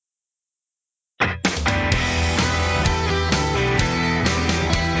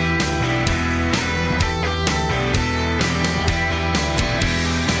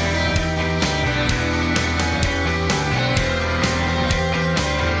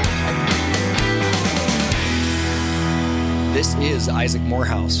This is Isaac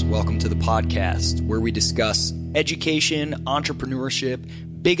Morehouse. Welcome to the podcast where we discuss education,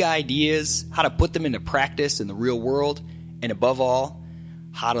 entrepreneurship, big ideas, how to put them into practice in the real world, and above all,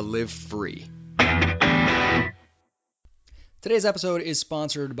 how to live free. Today's episode is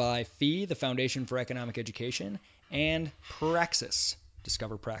sponsored by FEE, the Foundation for Economic Education, and Praxis,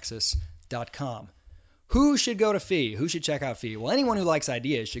 discoverpraxis.com. Who should go to FEE? Who should check out FEE? Well, anyone who likes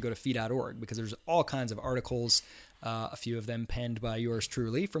ideas should go to fee.org because there's all kinds of articles, a few of them penned by yours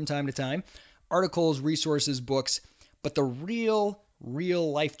truly from time to time, articles, resources, books, but the real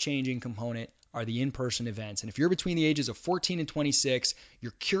life-changing component are the in-person events. And if you're between the ages of 14 and 26,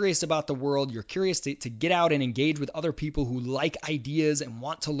 you're curious about the world, you're curious to get out and engage with other people who like ideas and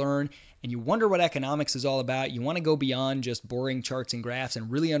want to learn, and you wonder what economics is all about, you want to go beyond just boring charts and graphs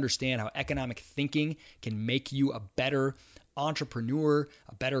and really understand how economic thinking can make you a better entrepreneur,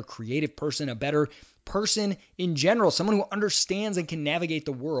 a better creative person, a better person in general, someone who understands and can navigate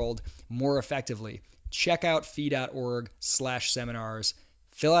the world more effectively. Check out fee.org/seminars,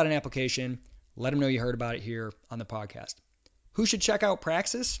 fill out an application, let them know you heard about it here on the podcast. Who should check out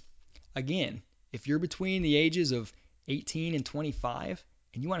Praxis? Again, if you're between the ages of 18 and 25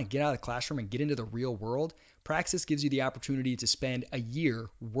 and you want to get out of the classroom and get into the real world, Praxis gives you the opportunity to spend a year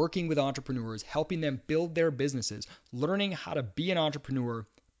working with entrepreneurs, helping them build their businesses, learning how to be an entrepreneur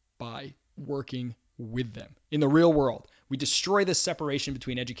by working with them in the real world. We destroy this separation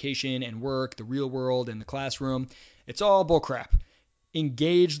between education and work, the real world and the classroom. It's all bullcrap.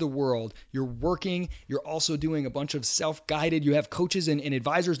 Engage the world. You're working. You're also doing a bunch of self-guided. You have coaches and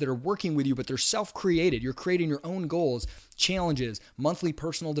advisors that are working with you, but they're self-created. You're creating your own goals, challenges, monthly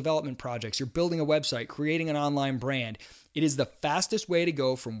personal development projects. You're building a website, creating an online brand. It is the fastest way to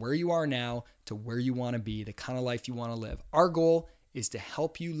go from where you are now to where you want to be, the kind of life you want to live. Our goal is to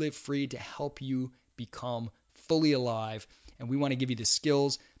help you live free, to help you become fully alive. And we want to give you the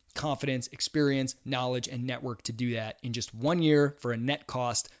skills, confidence, experience, knowledge, and network to do that in just 1 year for a net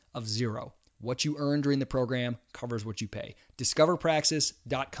cost of $0. What you earn during the program covers what you pay.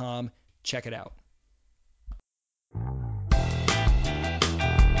 DiscoverPraxis.com. Check it out.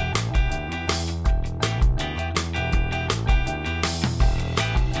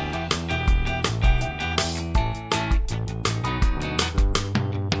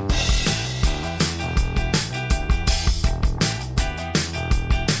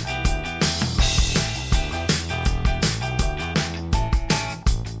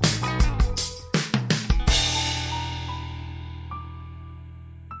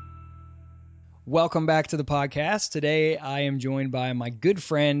 Welcome back to the podcast. Today, I am joined by my good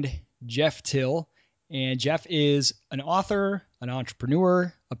friend, Jeff Till. And Jeff is an author, an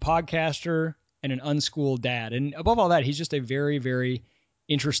entrepreneur, a podcaster, and an unschooled dad. And above all that, he's just a very, very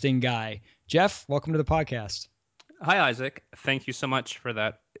interesting guy. Jeff, welcome to the podcast. Hi, Isaac. Thank you so much for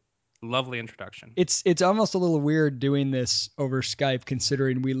that lovely introduction. It's almost a little weird doing this over Skype,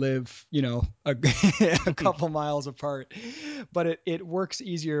 considering we live, a couple miles apart, but it works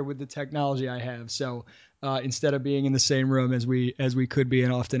easier with the technology I have. So instead of being in the same room as we could be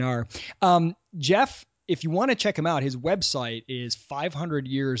and often are, Jeff, if you want to check him out, his website is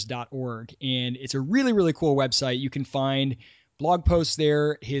 500years.org, and it's a really, really cool website. You can find blog posts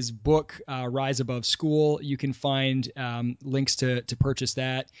there, his book, Rise Above School. You can find links to purchase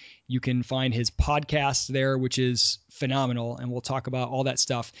that. You can find his podcast there, which is phenomenal. And we'll talk about all that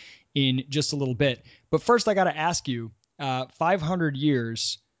stuff in just a little bit. But first, I got to ask you, 500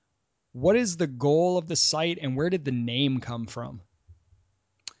 years, what is the goal of the site and where did the name come from?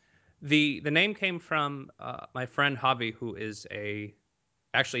 The name came from my friend Javi, who is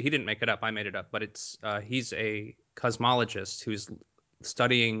actually, he didn't make it up. I made it up. But he's a cosmologist who's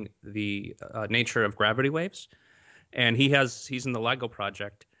studying the nature of gravity waves, and he's in the LIGO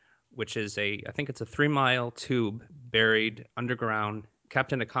project, which is I think it's a 3-mile tube buried underground,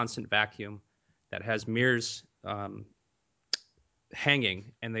 kept in a constant vacuum, that has mirrors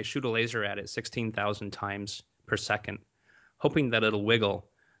hanging, and they shoot a laser at it 16,000 times per second, hoping that it'll wiggle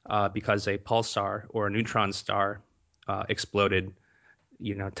because a pulsar or a neutron star exploded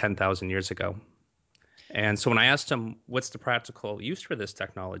 10,000 years ago. And so when I asked him, what's the practical use for this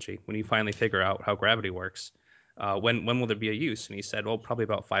technology when you finally figure out how gravity works, when will there be a use? And he said, well, probably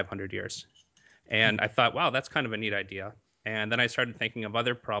about 500 years. And I thought, wow, that's kind of a neat idea. And then I started thinking of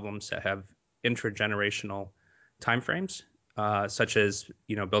other problems that have intergenerational timeframes, such as,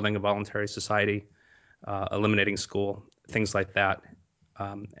 building a voluntary society, eliminating school, things like that.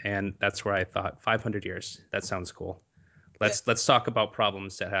 And that's where I thought 500 years, that sounds cool. Let's talk about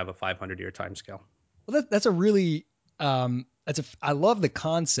problems that have a 500-year timescale. Well, that's a really I love the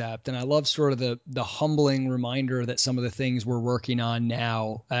concept, and I love sort of the humbling reminder that some of the things we're working on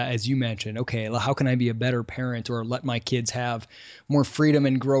now, as you mentioned, okay, well, how can I be a better parent or let my kids have more freedom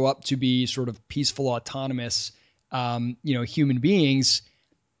and grow up to be sort of peaceful, autonomous, human beings?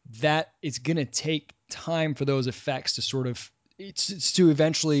 That it's going to take time for those effects to sort of it's to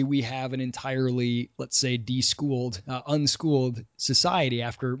eventually we have an entirely, let's say, deschooled, unschooled society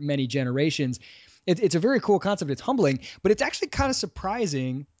after many generations. It's a very cool concept. It's humbling, but it's actually kind of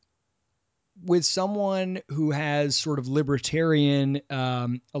surprising with someone who has sort of a libertarian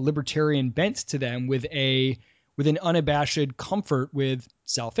bent to them with an unabashed comfort with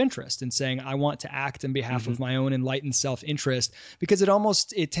self-interest and saying, I want to act on behalf Mm-hmm. of my own enlightened self-interest, because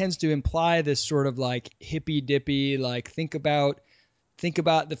it tends to imply this sort of like hippy dippy, like think about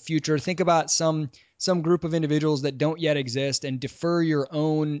the future, think about some group of individuals that don't yet exist and defer your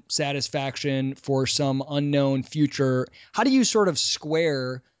own satisfaction for some unknown future. How do you sort of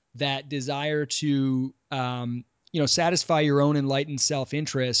square that desire to satisfy your own enlightened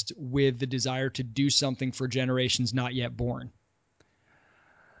self-interest with the desire to do something for generations not yet born?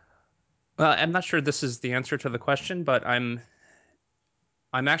 Well, I'm not sure this is the answer to the question, but I'm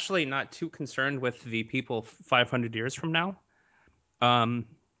actually not too concerned with the people 500 years from now. Um,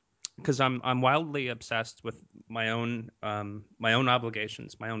 because I'm wildly obsessed with my own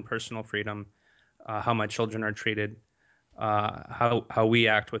obligations, my own personal freedom, how my children are treated, how we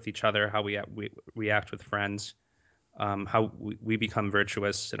act with each other, how we act with friends, how we become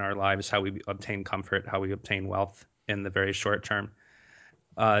virtuous in our lives, how we obtain comfort, how we obtain wealth in the very short term.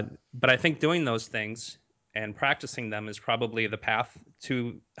 Uh, but I think doing those things and practicing them is probably the path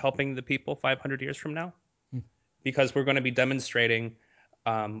to helping the people 500 years from now, because we're going to be demonstrating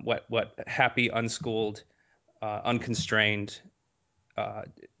what happy, unschooled, unconstrained uh,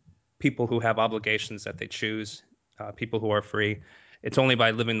 people who have obligations that they choose, people who are free. It's only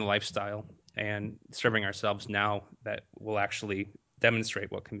by living the lifestyle and serving ourselves now that we'll actually demonstrate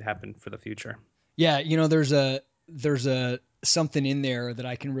what can happen for the future. Yeah, there's a something in there that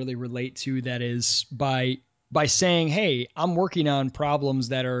I can really relate to, that is by saying, "Hey, I'm working on problems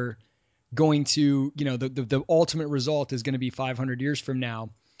that are going to, the ultimate result is going to be 500 years from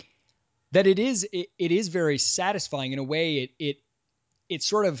now." That it is very satisfying in a way. It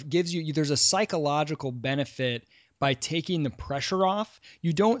sort of gives you, there's a psychological benefit by taking the pressure off.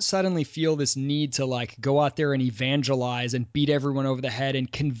 You don't suddenly feel this need to like go out there and evangelize and beat everyone over the head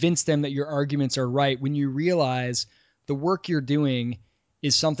and convince them that your arguments are right, when you realize the work you're doing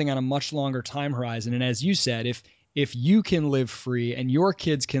is something on a much longer time horizon. And as you said, if you can live free and your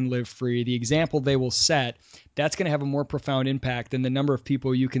kids can live free, the example they will set, that's going to have a more profound impact than the number of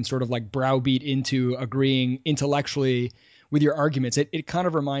people you can sort of like browbeat into agreeing intellectually with your arguments. It kind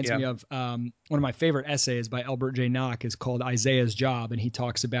of reminds Yeah. me of one of my favorite essays by Albert J. Nock is called Isaiah's Job. And he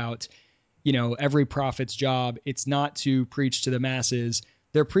talks about, every prophet's job. It's not to preach to the masses.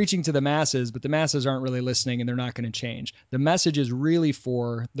 They're preaching to the masses, but the masses aren't really listening and they're not going to change. The message is really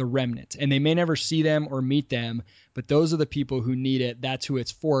for the remnant, and they may never see them or meet them, but those are the people who need it. That's who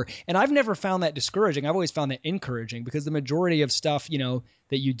it's for. And I've never found that discouraging. I've always found that encouraging, because the majority of stuff,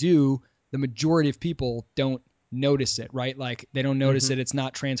 that you do, the majority of people don't notice it, right? Like they don't notice Mm-hmm. it. It's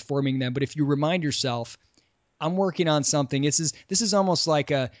not transforming them. But if you remind yourself, I'm working on something. This is almost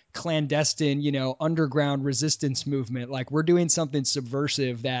like a clandestine, underground resistance movement. Like we're doing something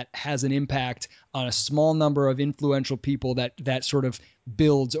subversive that has an impact on a small number of influential people that sort of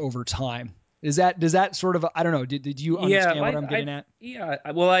builds over time. Does that sort of, I don't know. Did you Yeah, understand what I'm getting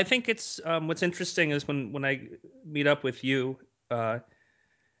at? well, I think it's what's interesting is when I meet up with you, uh,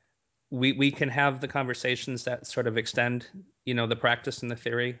 we can have the conversations that sort of extend, the practice and the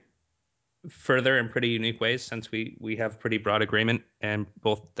theory further in pretty unique ways, since we have pretty broad agreement and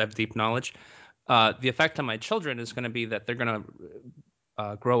both have deep knowledge. The effect on my children is going to be that they're going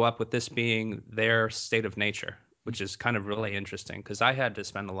to grow up with this being their state of nature, which is kind of really interesting, because I had to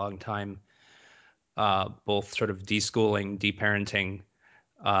spend a long time both sort of deschooling, deparenting,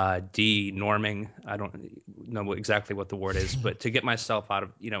 de-norming. I don't know exactly what the word is, but to get myself out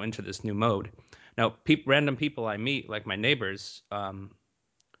of, into this new mode. Now, random people I meet, like my neighbors,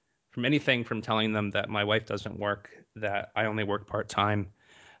 from anything from telling them that my wife doesn't work, that I only work part time,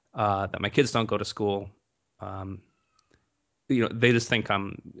 that my kids don't go to school. Um, they just think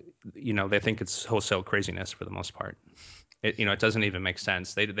they think it's wholesale craziness for the most part. It doesn't even make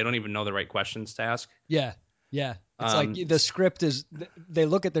sense. They don't even know the right questions to ask. Yeah. Yeah. It's like Um, the script is, they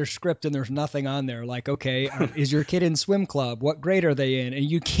look at their script and there's nothing on there. Like, okay, is your kid in swim club? What grade are they in? And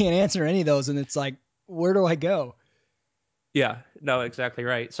you can't answer any of those. And it's like, where do I go? yeah, no, exactly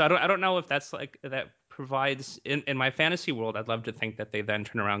right. So I don't know if that's like that provides in my fantasy world, I'd love to think that they then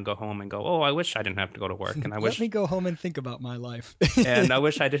turn around, go home, and go, "Oh, I wish I didn't have to go to work, and I Let me wish, go home and think about my life. and I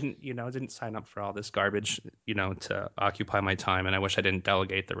wish I didn't, didn't sign up for all this garbage, to occupy my time, and I wish I didn't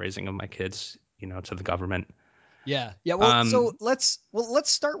delegate the raising of my kids, to the government." Yeah. Yeah. Well, so Um, let's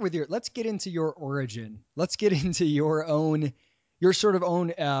start with let's get into your origin. Let's get into your sort of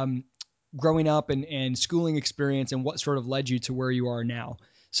own growing up and schooling experience and what sort of led you to where you are now.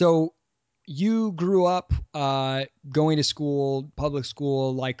 So you grew up going to school, public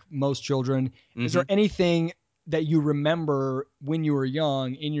school, like most children. Is there mhm. anything that you remember when you were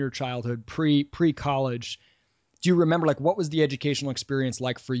young in your childhood, pre college? Do you remember like what was the educational experience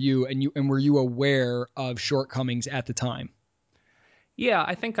like for you, and were you aware of shortcomings at the time? Yeah,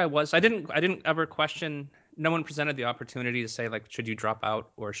 I think I was. I didn't ever question. No one presented the opportunity to say like, should you drop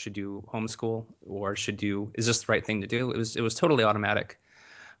out or should you homeschool or is this the right thing to do? It was totally automatic.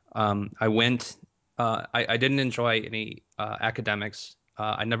 I went. I didn't enjoy any academics.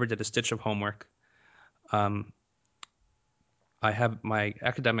 I never did a stitch of homework. Um, I have my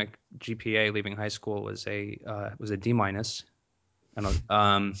academic GPA leaving high school was a D minus, and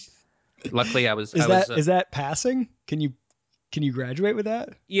luckily Is that passing? Can you graduate with that?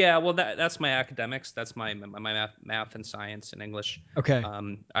 yeah, well, that's my academics. That's my math and science and English. Okay.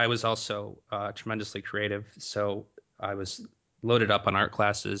 I was also tremendously creative, so I was loaded up on art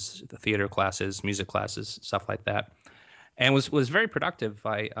classes, the theater classes, music classes, stuff like that, and was very productive.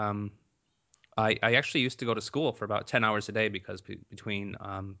 I actually used to go to school for about 10 hours a day because between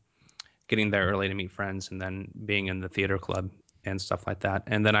getting there early to meet friends and then being in the theater club and stuff like that.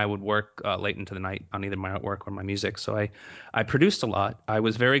 And then I would work late into the night on either my artwork or my music. So I produced a lot. I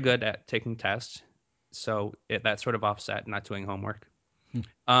was very good at taking tests, so that sort of offset not doing homework.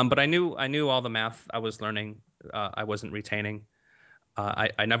 Hmm. But I knew all the math I was learning. I wasn't retaining.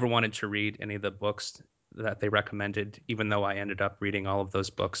 I never wanted to read any of the books that they recommended, even though I ended up reading all of those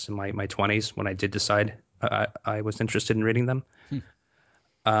books in my 20s when I did decide I was interested in reading them. Hmm.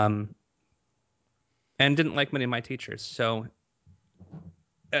 Um, and didn't like many of my teachers. So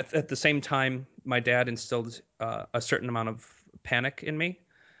at the same time, my dad instilled a certain amount of panic in me.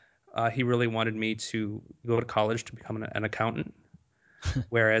 He really wanted me to go to college to become an accountant,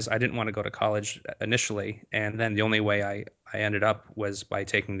 whereas I didn't want to go to college initially. And then the only way I ended up was by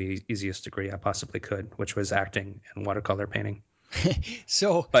taking the easiest degree I possibly could, which was acting and watercolor painting.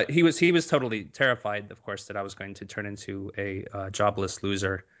 So But he was totally terrified, of course, that I was going to turn into a jobless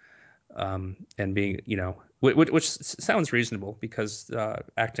loser, and being, which sounds reasonable because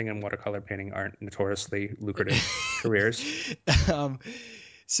acting and watercolor painting aren't notoriously lucrative careers. um,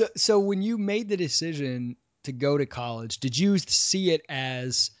 so when you made the decision to go to college, did you see it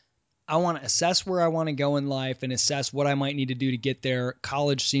as I want to assess where I want to go in life and assess what I might need to do to get there?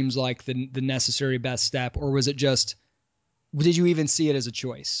 College seems like the necessary best step, or was it just did you even see it as a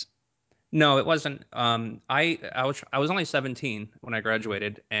choice? No, it wasn't. I was only 17 when I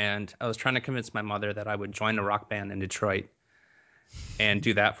graduated, and I was trying to convince my mother that I would join a rock band in Detroit and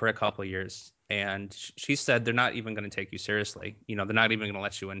do that for a couple of years. And she said they're not even going to take you seriously. They're not even going to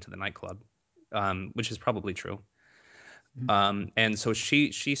let you into the nightclub, which is probably true. And so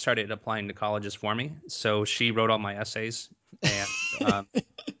she started applying to colleges for me. So she wrote all my essays and um,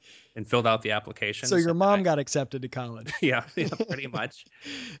 and filled out the So applications. your And then mom got accepted to college. yeah, yeah, pretty much.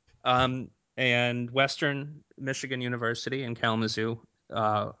 Um, and Western Michigan University in Kalamazoo.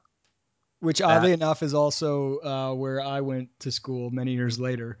 Uh, Which that oddly enough is also where I went to school many years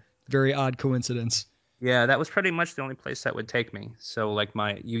later. Very odd coincidence. Yeah, that was pretty much the only place that would take me. So like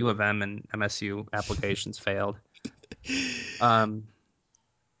my U of M and MSU applications failed. Um,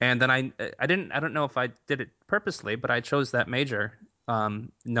 and then I don't know if I did it purposely, but I chose that major,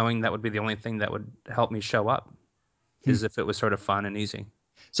 knowing that would be the only thing that would help me show up, Hmm. is if it was sort of fun and easy.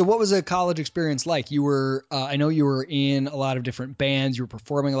 So, what was a college experience like? You were, I know you were in a lot of different bands, you were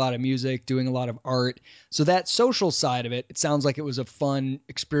performing a lot of music, doing a lot of art. So, that social side of it, it sounds like it was a fun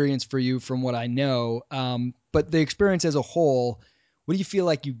experience for you from what I know. But the experience as a whole, what do you feel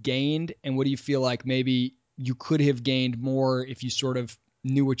like you gained? And what do you feel like maybe you could have gained more if you sort of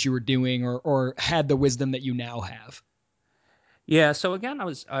knew what you were doing or had the wisdom that you now have? Yeah. So again, I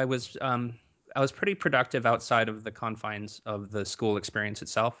was pretty productive outside of the confines of the school experience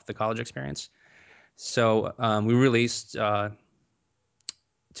itself, the college experience. So we released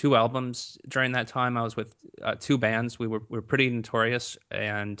two albums during that time. I was with two bands. We were pretty notorious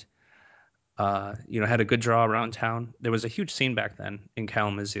and had a good draw around town. There was a huge scene back then in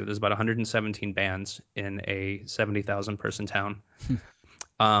Kalamazoo. There's about 117 bands in a 70,000 person town.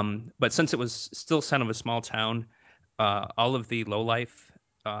 But since it was still kind of a small town, all of the low life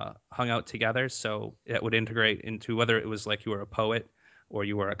hung out together. So it would integrate into whether it was like you were a poet or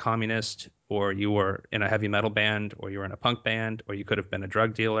you were a communist or you were in a heavy metal band or you were in a punk band or you could have been a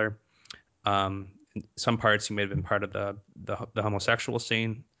drug dealer. In some parts you may have been part of the homosexual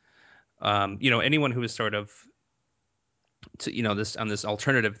scene. Anyone who was sort of this on this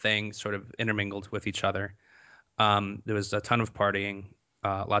alternative thing sort of intermingled with each other. There was a ton of partying,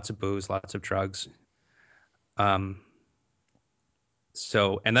 lots of booze, lots of drugs. Um,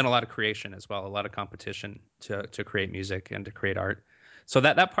 and then a lot of creation as well, a lot of competition to create music and to create art. So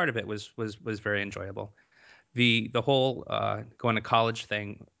that part of it was very enjoyable. The whole going to college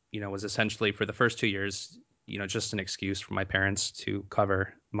thing, was essentially for the first 2 years, just an excuse for my parents to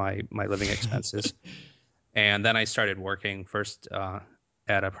cover my living expenses. And then I started working first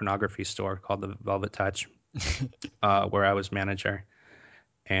at a pornography store called the Velvet Touch, where I was manager,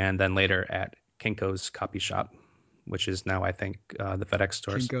 and then later at Kinko's Copy Shop, which is now I think the FedEx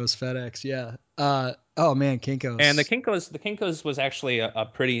stores. Kinko's FedEx, yeah. Oh man, Kinko's. And the Kinko's was actually a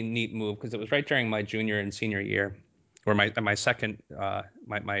pretty neat move because it was right during my junior and senior year, or my second,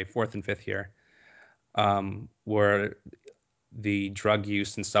 my fourth and fifth year, where the drug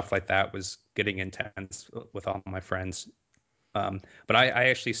use and stuff like that was getting intense with all my friends. But I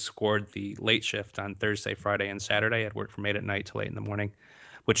actually scored the late shift on Thursday, Friday, and Saturday. I'd work from 8 at night till 8 in the morning,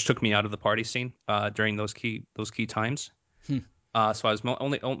 which took me out of the party scene during those key times. Hmm. So I was my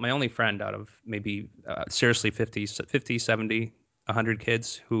only friend out of maybe seriously 50, 70, 100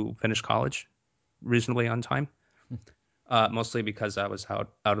 kids who finished college reasonably on time. Mostly because I was out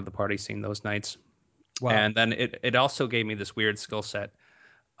of the party scene those nights. Wow. And then it also gave me this weird skill set.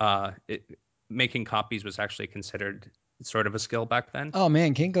 Making copies was actually considered sort of a skill back then. Oh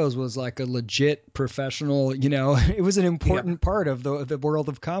man, Kinko's was like a legit professional, it was an important part of the world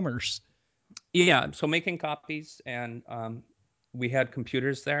of commerce. Yeah, so making copies, and we had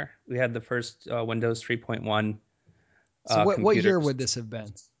computers there. We had the first Windows 3.1 So what year computers. would this have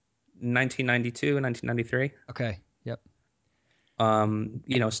been? 1992, 1993. Okay. Yep.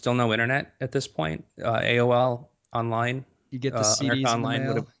 Still no internet at this point. AOL Online, You get the America CDs in the Online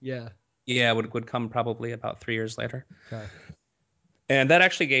would have, mail. Yeah. yeah, would come probably about 3 years later. Okay. And that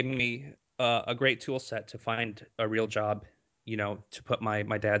actually gave me a great tool set to find a real job, to put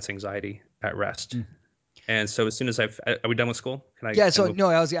my dad's anxiety at rest. Mm. And so as soon as are we done with school? Yeah. Can So I move? no,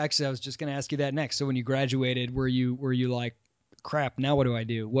 I was just going to ask you that next. So when you graduated, were you like, crap? Now what do I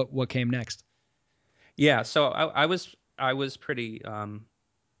do? What came next? Yeah. So I was pretty, I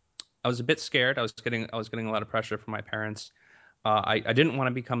was a bit scared. I was getting a lot of pressure from my parents. I didn't want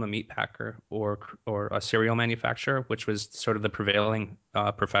to become a meat packer or a cereal manufacturer, which was sort of the prevailing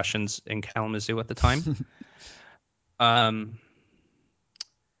professions in Kalamazoo at the time. Um,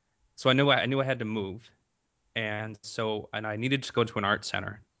 so I knew I had to move, and I needed to go to an art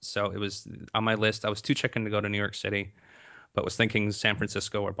center. So it was on my list. I was too chicken to go to New York City, but was thinking San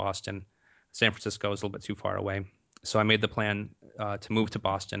Francisco or Boston. San Francisco was a little bit too far away, so I made the plan to move to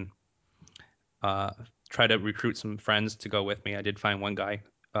Boston. Uh, try to recruit some friends to go with me. I did find one guy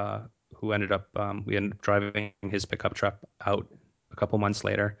who ended up we ended up driving his pickup truck out a couple months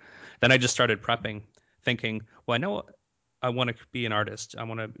later. Then I just started prepping, thinking, well, I know I want to be an artist. I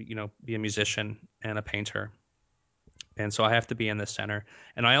want to, be a musician and a painter. And so I have to be in the center.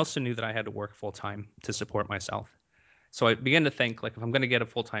 And I also knew that I had to work full time to support myself. So I began to think, like, if I'm going to get a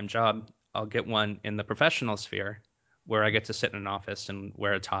full time job, I'll get one in the professional sphere where I get to sit in an office and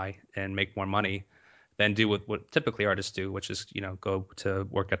wear a tie and make more money than do what typically artists do, which is, go to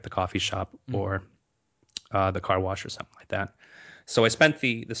work at the coffee shop or the car wash or something like that. So I spent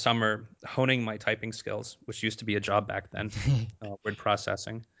the summer honing my typing skills, which used to be a job back then, word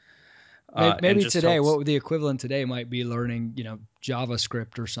processing. And Maybe just today, helps. what the equivalent today might be learning,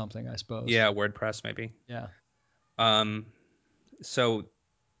 JavaScript or something, I suppose. Yeah, WordPress maybe. Yeah. Um, so,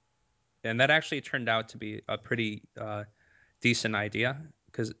 and that actually turned out to be a pretty decent idea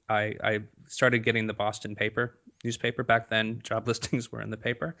because I started getting the Boston newspaper back then. Job listings were in the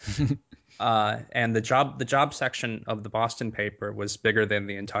paper, and the job section of the Boston paper was bigger than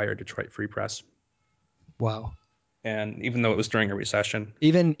the entire Detroit Free Press. Wow. And even though it was during a recession,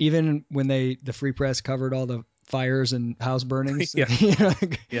 Even when the Free Press covered all the fires and house burnings, yeah,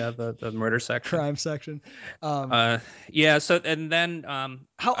 yeah, the murder section, crime section. yeah. So and then I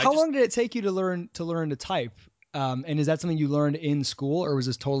How just long did it take you to learn to type? And is that something you learned in school, or was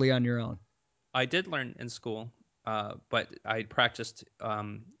this totally on your own? I did learn in school, but I practiced.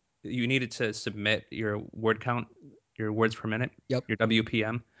 You needed to submit your word count, your words per minute, Yep. your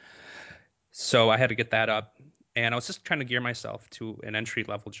WPM. So I had to get that up, and I was just trying to gear myself to an entry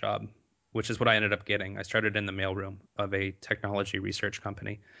level job. which is what I ended up getting. I started in the mailroom of a technology research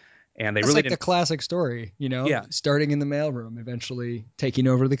company, and they That's really like the didn't. classic story, Yeah. starting in the mailroom, eventually taking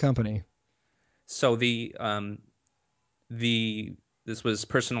over the company. So the this was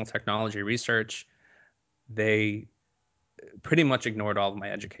personal technology research. They pretty much ignored all of my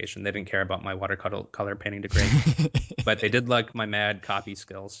education. They didn't care about my watercolor painting degree, but they did like my mad copy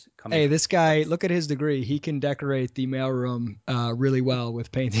skills coming Hey, from. this guy, look at his degree. He can decorate the mailroom really well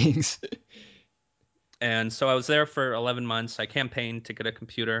with paintings. And so I was there for 11 months. I campaigned to get a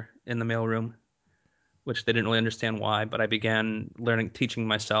computer in the mailroom, which they didn't really understand why, but I began teaching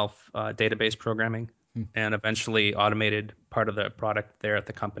myself database programming and eventually automated part of the product there at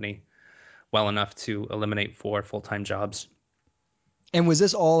the company well enough to eliminate 4 full-time jobs. And was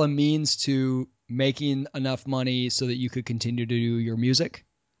this all a means to making enough money so that you could continue to do your music?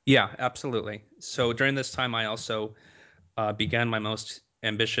 Yeah, absolutely. So during this time, I also began my most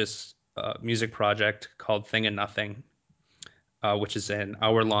ambitious music project called Thing and Nothing, which is an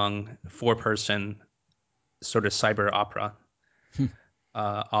hour-long, four-person sort of cyber opera,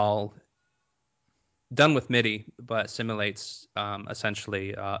 all done with MIDI, but simulates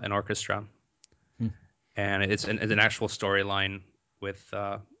essentially an orchestra. And it's an actual storyline with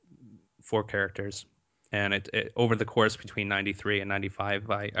 4 characters. And over the course between 93 and 95,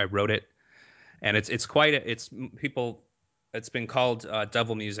 I wrote it. And it's quite, it's people, it's been called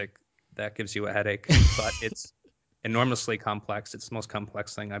devil music that gives you a headache, but it's enormously complex. It's the most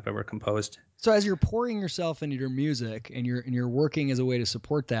complex thing I've ever composed. So as you're pouring yourself into your music and you're working as a way to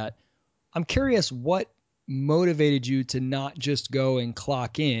support that, I'm curious what motivated you to not just go and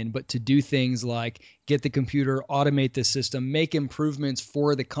clock in, but to do things like get the computer, automate the system, make improvements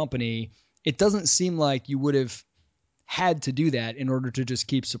for the company. It doesn't seem like you would have had to do that in order to just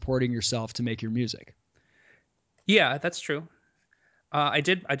keep supporting yourself to make your music. Yeah, that's true. I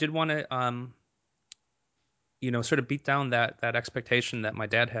did want to, sort of beat down that expectation that my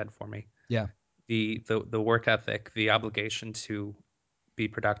dad had for me. Yeah. The work ethic, the obligation to be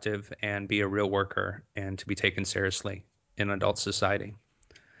productive and be a real worker and to be taken seriously in adult society.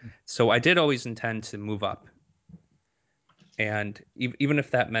 So I did always intend to move up. And even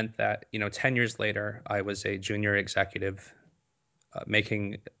if that meant that, 10 years later, I was a junior executive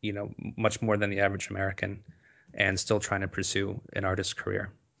making, much more than the average American and still trying to pursue an artist's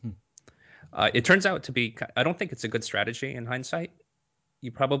career. It turns out to be, I don't think it's a good strategy in hindsight.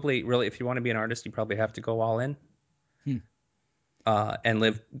 You probably really, if you want to be an artist, you probably have to go all in Hmm. and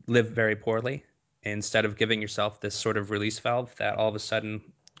live very poorly instead of giving yourself this sort of release valve that all of a sudden,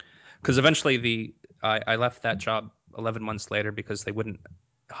 because eventually I left that job 11 months later because they wouldn't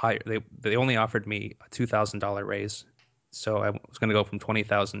hire, they only offered me a $2,000 raise. So I was going to go from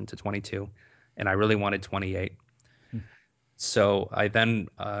 20,000 to 22 and I really wanted 28. Hmm. So I then,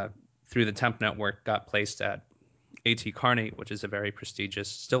 through the temp network, got placed at A.T. Kearney, which is a very prestigious,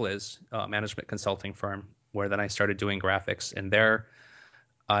 still is, management consulting firm, where then I started doing graphics. And there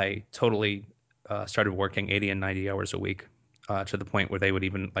I totally started working 80 and 90 hours a week to the point where they would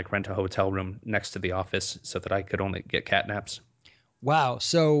even like rent a hotel room next to the office so that I could only get cat naps. Wow.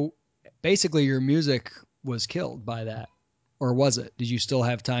 So basically your music was killed by that. Or was it? Did you still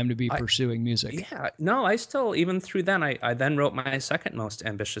have time to be I pursuing music? Yeah, no, I still, even through then, I then wrote my second most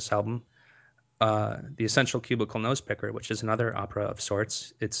ambitious album, The Essential Cubicle Nose Picker, which is another opera of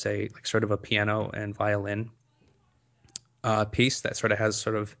sorts. It's a like sort of a piano and violin piece that sort of has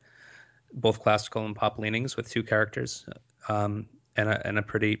sort of both classical and pop leanings with 2 characters, and a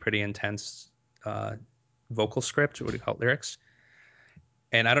pretty intense uh, vocal script. What do you call it? Lyrics.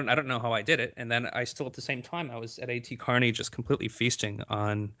 And I don't know how I did it. And then I still at the same time I was at A.T. Kearney just completely feasting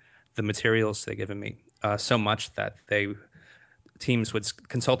on the materials they given me, so much that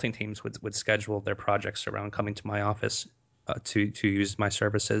consulting teams would schedule their projects around coming to my office to use my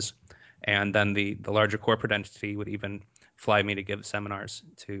services, and then the larger corporate entity would even fly me to give seminars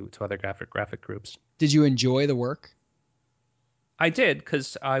to other graphic groups. Did you enjoy the work? I did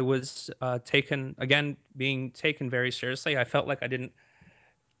because I was being taken very seriously. I felt like I didn't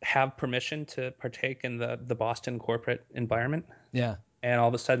have permission to partake in the Boston corporate environment, Yeah. and all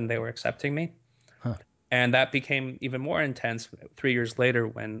of a sudden they were accepting me. Huh. And that became even more intense 3 years later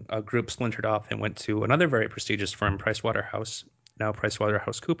when a group splintered off and went to another very prestigious firm, Pricewaterhouse, now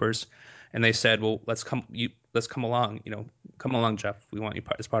PricewaterhouseCoopers, and they said, "Well, let's come along, come along, Jeff. We want you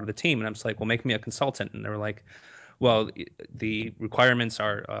as part of the team." And I'm just like, "Well, make me a consultant." And they were like, "Well, the requirements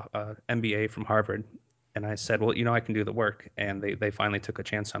are a MBA from Harvard." And I said, "Well, I can do the work." And they finally took a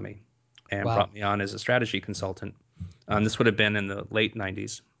chance on me and Wow. brought me on as a strategy consultant. This would have been in the late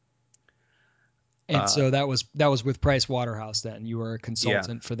 '90s. And so that was with Price Waterhouse then. You were a Yeah.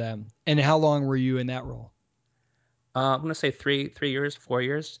 consultant for them. And how long were you in that role? I'm gonna say 3 years, 4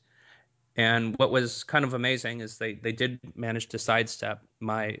 years. And what was kind of amazing is they did manage to sidestep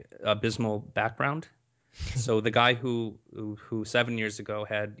my abysmal background. So the guy who 7 years ago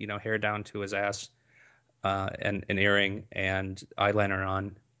had hair down to his ass, and an earring and eyeliner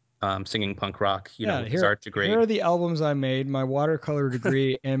on, singing punk rock, Yeah, with his art here degree. are the albums I made, my watercolor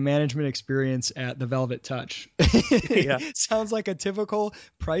degree, and management experience at the Velvet Touch. Yeah. Sounds like a typical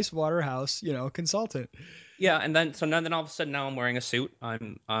Price Waterhouse, consultant. Yeah, and then all of a sudden now I'm wearing a suit.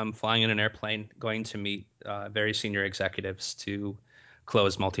 I'm flying in an airplane, going to meet very senior executives to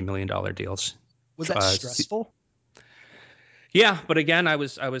close multi-million-dollar deals. Was that Uh, stressful? yeah, but again, I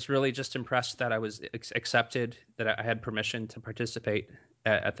was really just impressed that I was accepted, that I had permission to participate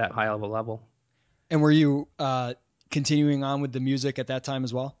at that high level. And were you continuing on with the music at that time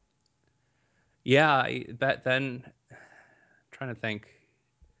as well? Yeah, back then, trying to think.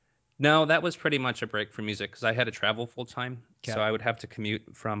 No, that was pretty much a break from music because I had to travel full time. So Okay. I would have to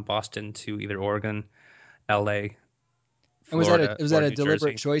commute from Boston to either Oregon, LA, And Florida, was that or a New deliberate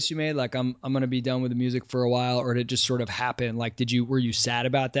Jersey. choice you made? Like I'm gonna be done with the music for a while, or did it just sort of happen? Like were you sad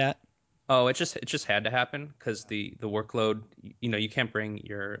about that? Oh, it just had to happen because the workload. You can't bring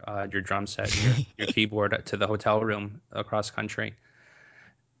your drum set and your keyboard to the hotel room across country,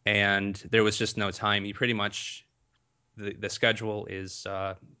 and there was just no time. You pretty much the schedule is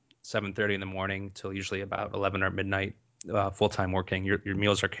 7:30 in the morning till usually about 11 or midnight. Full time working. Your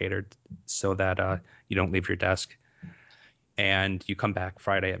meals are catered so that you don't leave your desk, and you come back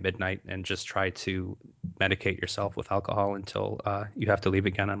Friday at midnight and just try to medicate yourself with alcohol until you have to leave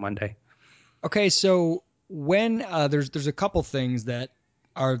again on Monday. Okay, so when there's a couple things that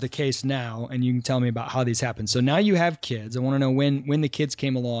are the case now, and you can tell me about how these happen. So now you have kids. I want to know when the kids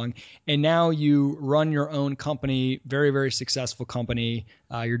came along, and now you run your own company, very very successful company.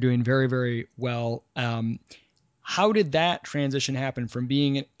 You're doing very very well. How did that transition happen from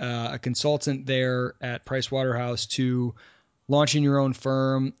being a consultant there at Price Waterhouse to launching your own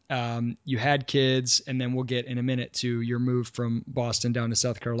firm? You had kids, and then we'll get in a minute to your move from Boston down to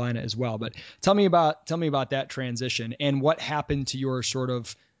South Carolina as well. But tell me about that transition and what happened to your sort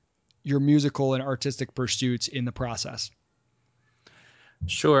of your musical and artistic pursuits in the process.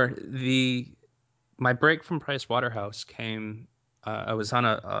 Sure. The My break from Price Waterhouse came. I was on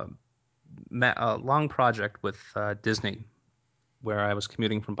a long project with Disney, where I was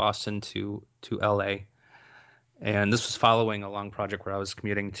commuting from Boston to LA, and this was following a long project where I was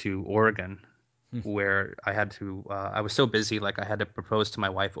commuting to Oregon, Hmm. where I had to. I was so busy, like I had to propose to my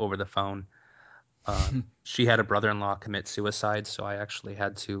wife over the phone. She had a brother-in-law commit suicide, so I actually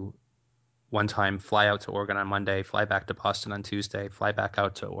had to one time fly out to Oregon on Monday, fly back to Boston on Tuesday, fly back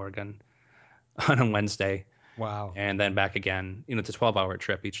out to Oregon on a Wednesday, Wow. and then back again. It's a 12-hour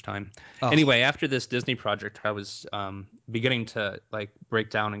trip each time. Oh, Anyway, after this Disney project, I was beginning to like break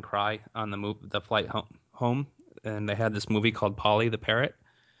down and cry on the flight home, and they had this movie called Polly the Parrot,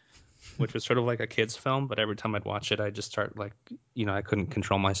 which was sort of like a kids film. But every time I'd watch it, I just start like, I couldn't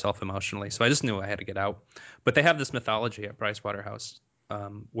control myself emotionally, so I just knew I had to get out. But they have this mythology at Bryce Waterhouse,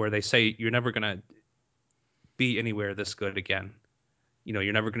 where they say you're never gonna be anywhere this good again.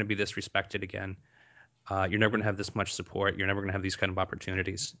 You're never going to be this respected again. You're never going to have this much support. You're never going to have these kind of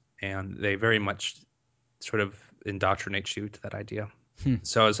opportunities. And they very much sort of indoctrinate you to that idea. hmm.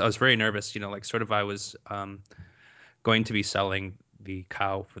 So I was very nervous, like sort of I was going to be selling the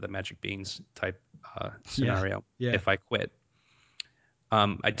cow for the magic beans type Yeah, scenario yeah. if I quit.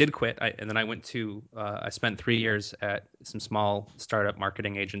 I did quit, and then I spent 3 years at some small startup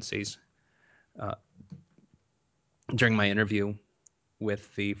marketing agencies. Uh, During my interview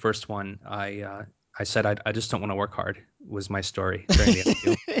with the first one, I said I just don't want to work hard was my story during the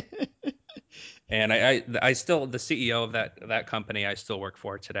interview. And I still the CEO of that company I still work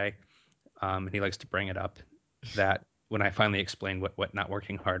for today, and he likes to bring it up that when I finally explained what not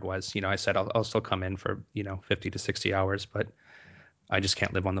working hard was, I said I'll still come in for 50 to 60 hours, but I just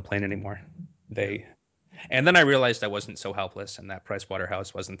can't live on the plane anymore. Yeah. They And then I realized I wasn't so helpless, and that Price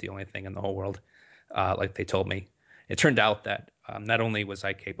Waterhouse wasn't the only thing in the whole world, like they told me. It turned out that not only was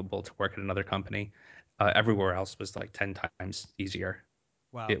I capable to work at another company, everywhere else was like 10 times easier.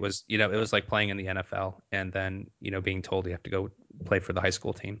 Wow. It was like playing in the NFL and then being told you have to go play for the high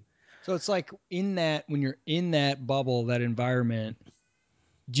school team. So it's like when you're in that bubble, that environment,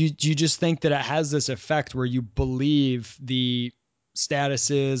 do you just think that it has this effect where you believe the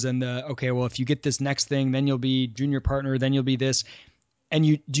statuses and the okay, well, if you get this next thing, then you'll be junior partner, then you'll be this, and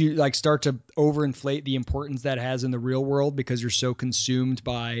do you like start to overinflate the importance that has in the real world because you're so consumed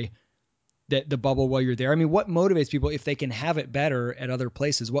by the bubble while you're there? I mean, what motivates people if they can have it better at other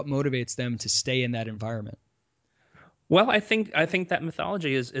places? What motivates them to stay in that environment? Well, I think that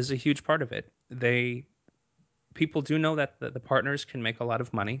mythology is a huge part of it. People do know that the partners can make a lot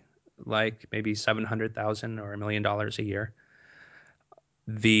of money, like maybe 700,000 or $1 million a year.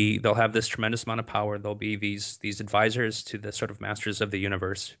 They'll have this tremendous amount of power. They'll be these advisors to the sort of masters of the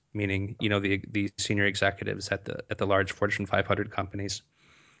universe, meaning the senior executives at the large Fortune 500 companies,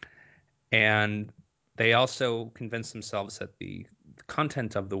 and they also convince themselves that the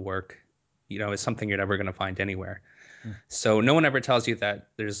content of the work, is something you're never going to find anywhere. Hmm. So no one ever tells you that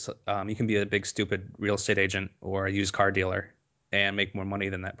you can be a big stupid real estate agent or a used car dealer and make more money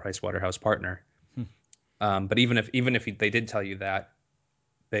than that Price Waterhouse partner. Hmm. But even if they did tell you that,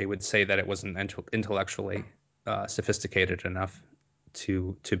 they would say that it wasn't intellectually sophisticated enough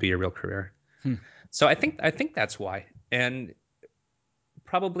to be a real career. Hmm. So I think that's why. And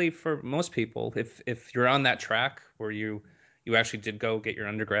probably for most people, if you're on that track where you actually did go get your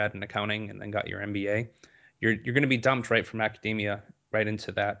undergrad in accounting and then got your MBA, you're going to be dumped right from academia right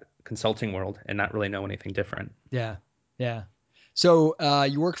into that consulting world and not really know anything different. Yeah. Yeah. So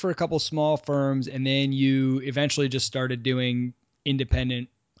you worked for a couple small firms, and then you eventually just started doing independent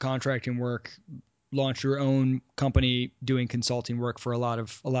contracting work, launched your own company doing consulting work for a lot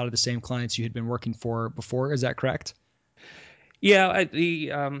of the same clients you had been working for before. Is that correct? Yeah, the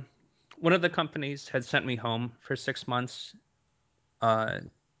one of the companies had sent me home for 6 months uh,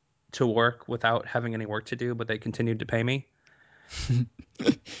 to work without having any work to do, but they continued to pay me.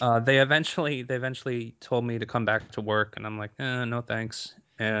 They eventually told me to come back to work, and I'm like, no thanks.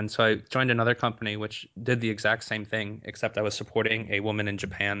 And so I joined another company which did the exact same thing, except I was supporting a woman in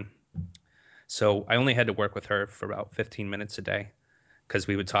Japan. So I only had to work with her for about 15 minutes a day because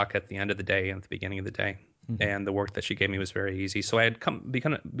we would talk at the end of the day and at the beginning of the day. And the work that she gave me was very easy. So I had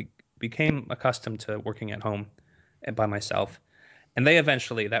became accustomed to working at home and by myself. And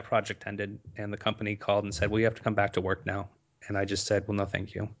that project ended, and the company called and said, "Well, you have to come back to work now." And I just said, "Well, no,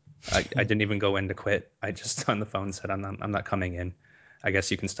 thank you." I didn't even go in to quit. I just on the phone said, I'm not coming in. I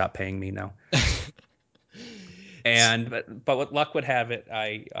guess you can stop paying me now." And but what luck would have it,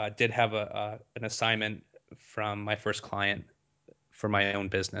 I did have an assignment from my first client for my own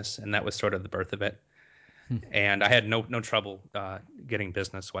business, and that was sort of the birth of it. And I had no trouble getting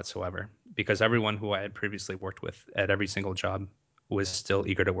business whatsoever because everyone who I had previously worked with at every single job was still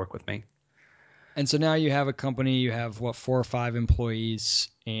eager to work with me. And so now you have a company, you have what, 4 or 5 employees,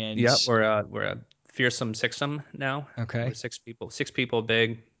 and Yeah, we're a fearsome sixsome now. We're okay. six people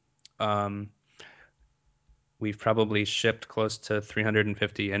big. Um, we've probably shipped close to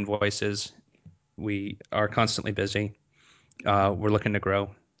 350 invoices. We are constantly busy. We're looking to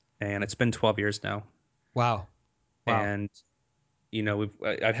grow, and it's been 12 years now. Wow. Wow. And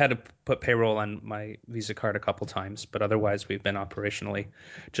I've had to put payroll on my Visa card a couple times, but otherwise we've been operationally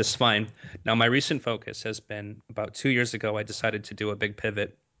just fine. Now, my recent focus has been about 2 years ago. I decided to do a big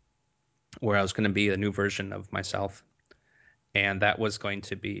pivot where I was going to be a new version of myself, and that was going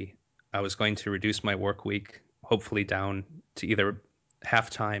to be I was going to reduce my work week, hopefully down to either half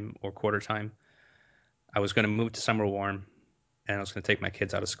time or quarter time. I was going to move to somewhere warm, and I was going to take my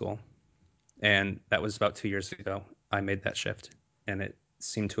kids out of school. And that was about 2 years ago. I made that shift, and it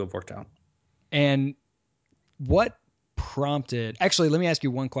seemed to have worked out. And what prompted, actually, let me ask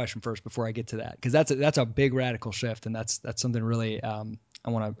you one question first before I get to that, because that's a big radical shift, and that's something really I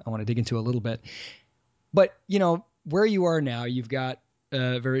want to dig into a little bit. But where you are now, you've got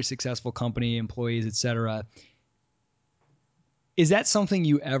a very successful company, employees, et cetera. Is that something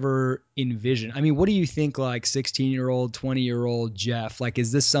you ever envision? I mean, what do you think, like 16-year-old, 20-year-old Jeff? Like,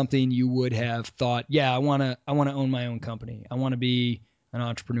 is this something you would have thought, yeah, I want to own my own company. I want to be an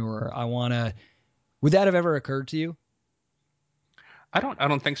entrepreneur. Would that have ever occurred to you? I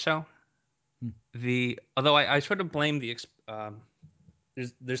don't think so. Hmm. Although I sort of blame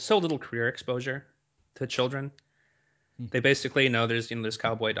there's so little career exposure to children. Hmm. They basically know there's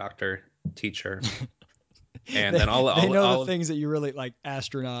cowboy, doctor, teacher, and they then all they all know the all of things that you really like: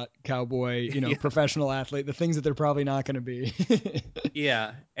 astronaut, cowboy, yeah. professional athlete, the things that they're probably not going to be.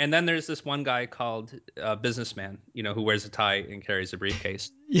 Yeah, and then there's this one guy called businessman, who wears a tie and carries a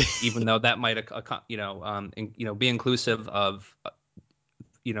briefcase, Yeah. even though that might be inclusive of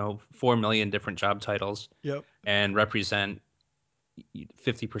 4 million different job titles Yep. and represent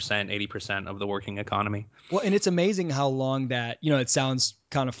 50%, 80% of the working economy. Well, and it's amazing how long that, it sounds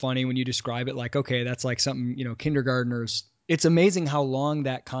kind of funny when you describe it like, okay, that's like something, kindergartners. It's amazing how long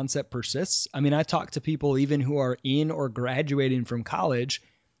that concept persists. I mean, I talk to people even who are in or graduating from college,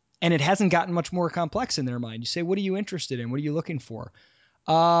 and it hasn't gotten much more complex in their mind. You say, what are you interested in? What are you looking for?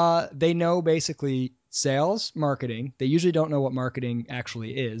 They know basically sales, marketing. They usually don't know what marketing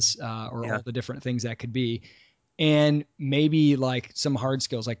actually is, or Yeah. all the different things that could be. And maybe like some hard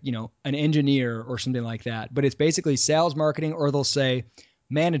skills, like, an engineer or something like that. But it's basically sales, marketing, or they'll say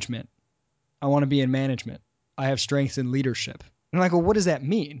management. I want to be in management. I have strengths in leadership. And I'm like, well, what does that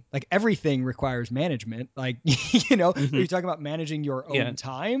mean? Like everything requires management. Like, are Hmm. you talking about managing your Yeah. own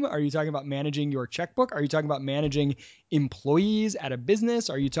time? Are you talking about managing your checkbook? Are you talking about managing employees at a business?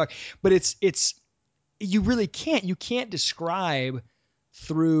 Are you talking, but you really can't, you can't describe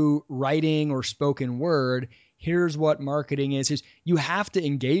through writing or spoken word. Here's what marketing is. You have to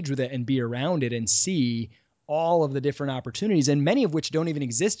engage with it and be around it and see all of the different opportunities, and many of which don't even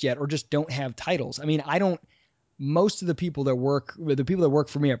exist yet or just don't have titles. I mean, I don't, most of the people that work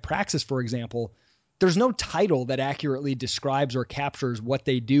for me at Praxis, for example, there's no title that accurately describes or captures what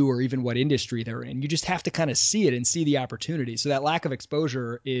they do or even what industry they're in. You just have to kind of see it and see the opportunity. So that lack of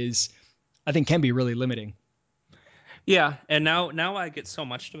exposure is, I think, can be really limiting. Yeah, and now I get so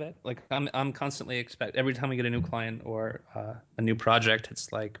much of it. Like I'm constantly expect every time we get a new client or a new project,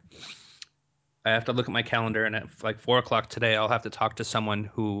 it's like I have to look at my calendar, and at like 4 o'clock today, I'll have to talk to someone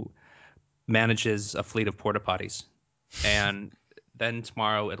who manages a fleet of porta potties, and then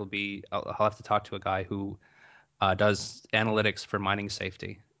tomorrow I'll have to talk to a guy who does analytics for mining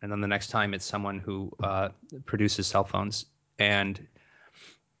safety, and then the next time it's someone who produces cell phones, and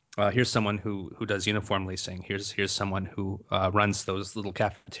here's someone who does uniform leasing. Here's someone who runs those little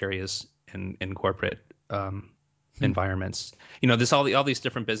cafeterias in corporate Hmm. environments. There's all these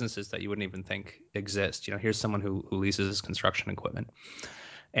different businesses that you wouldn't even think exist. Here's someone who leases construction equipment,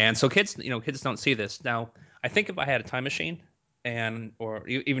 and so kids don't see this. Now, I think if I had a time machine or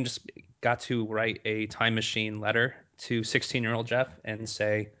even just got to write a time machine letter to 16-year-old Jeff and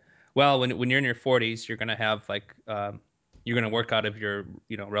say, well, when you're in your 40s, you're going to have like you're going to work out of your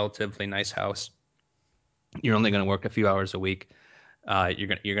relatively nice house. You're only going to work a few hours a week. You're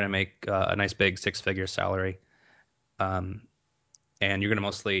going to make a nice big 6-figure salary, um, and you're going to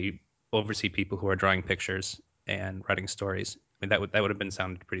mostly oversee people who are drawing pictures and writing stories. I mean, that would have been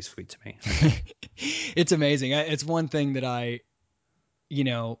sounded pretty sweet to me, I think. It's amazing. It's one thing that you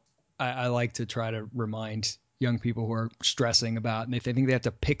know, I like to try to remind young people who are stressing about, and if they think they have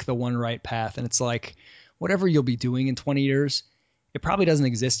to pick the one right path, and it's like, whatever you'll be doing in 20 years, it probably doesn't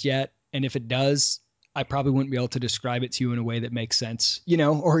exist yet. And if it does, I probably wouldn't be able to describe it to you in a way that makes sense,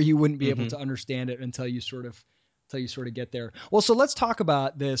 or you wouldn't be able Hmm. to understand it until you sort of get there. Well, so let's talk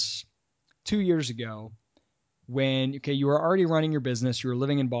about this 2 years ago when, okay, you were already running your business, you were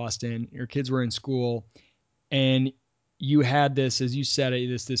living in Boston, your kids were in school, and you had this, as you said,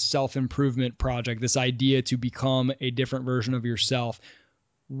 this self-improvement project, this idea to become a different version of yourself.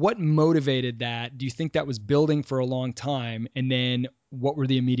 What motivated that? Do you think that was building for a long time? And then what were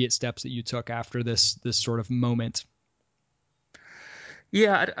the immediate steps that you took after this sort of moment?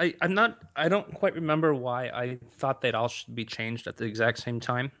 Yeah, I'm not. I don't quite remember why I thought they'd all should be changed at the exact same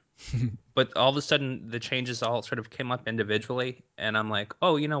time. But all of a sudden, the changes all sort of came up individually, and I'm like,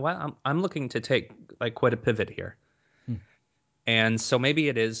 oh, you know what? I'm looking to take like quite a pivot here, and so maybe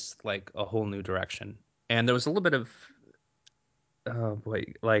it is like a whole new direction. And there was a little bit of, oh boy,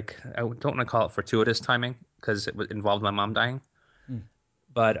 like I don't want to call it fortuitous timing because involved my mom dying,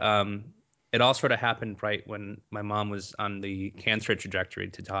 but it all sort of happened right when my mom was on the cancer trajectory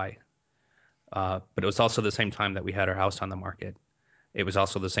to die. But it was also the same time that we had our house on the market. It was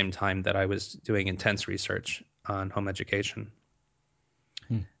also the same time that I was doing intense research on home education.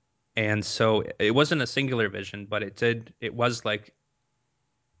 And so it wasn't a singular vision, but it was like,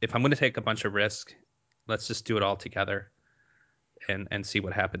 if I'm going to take a bunch of risk, let's just do it all together and see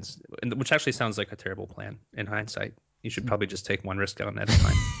what happens. Which actually sounds like a terrible plan in hindsight. You should probably just take one risk at a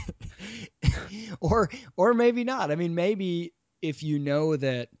time. or or maybe not. I mean, maybe if you know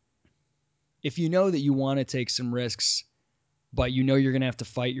that you want to take some risks, but you're going to have to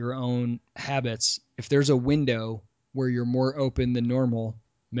fight your own habits, if there's a window where you're more open than normal,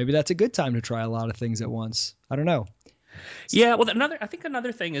 maybe that's a good time to try a lot of things at once. I don't know. Yeah, well, I think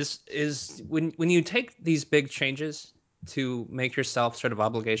another thing is when you take these big changes to make yourself sort of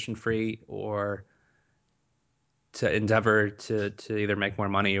obligation free or to endeavor to either make more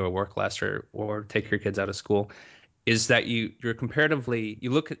money or work less or take your kids out of school, is that you're comparatively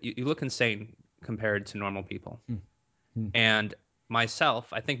you look insane compared to normal people. Hmm. And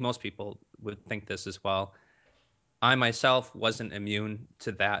myself, I think most people would think this as well. I myself wasn't immune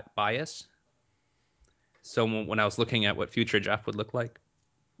to that bias. So when I was looking at what future Jeff would look like,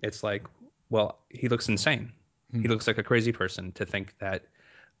 it's like, well, he looks insane. Hmm. He looks like a crazy person to think that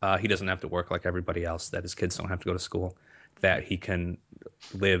he doesn't have to work like everybody else, that his kids don't have to go to school, that he can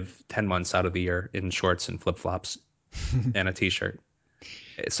live 10 months out of the year in shorts and flip-flops and a t-shirt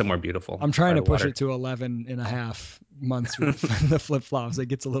somewhere beautiful I'm trying by to the push water. it to 11 and a half months with the flip-flops. It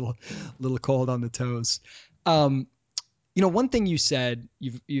gets a little cold on the toes. One thing you said,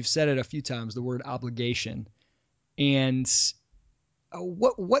 you've said it a few times, the word obligation. And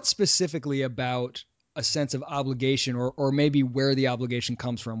what specifically about a sense of obligation, or maybe where the obligation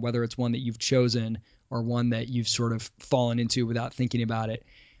comes from, whether it's one that you've chosen or one that you've sort of fallen into without thinking about it.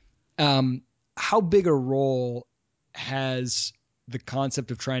 How big a role has the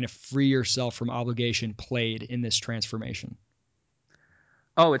concept of trying to free yourself from obligation played in this transformation?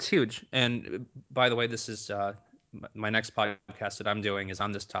 Oh, it's huge. And by the way, this is my next podcast that I'm doing is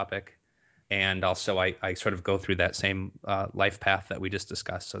on this topic. And also, I sort of go through that same life path that we just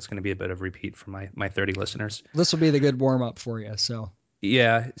discussed. So it's going to be a bit of repeat for my 30 listeners. This will be the good warm up for you. So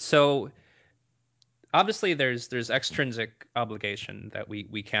Yeah. So obviously, there's extrinsic obligation that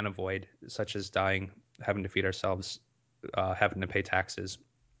we can't avoid, such as dying, having to feed ourselves, having to pay taxes.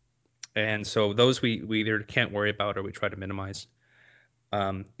 And so those we either can't worry about or we try to minimize.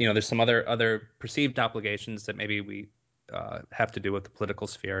 There's some other perceived obligations that maybe we have to do with the political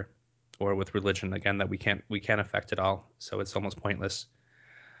sphere or with religion, again, that we can't affect at all. So it's almost pointless.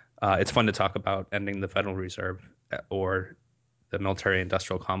 It's fun to talk about ending the Federal Reserve or the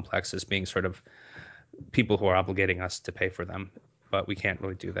military-industrial complex as being sort of people who are obligating us to pay for them, but we can't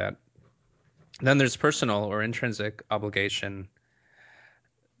really do that. Then there's personal or intrinsic obligation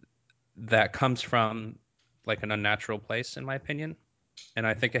that comes from like an unnatural place, in my opinion. And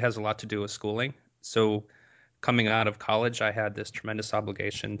I think it has a lot to do with schooling. So coming out of college, I had this tremendous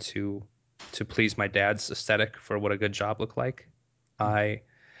obligation to please my dad's aesthetic for what a good job looked like. I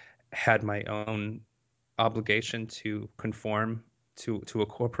had my own obligation to conform to a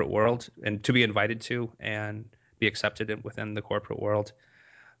corporate world and to be invited to and be accepted within the corporate world.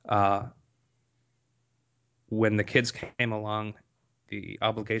 Uh, when the kids came along, the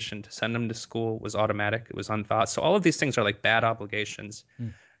obligation to send them to school was automatic. It was unthought. So all of these things are like bad obligations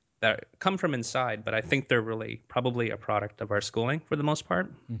that come from inside, but I think they're really probably a product of our schooling for the most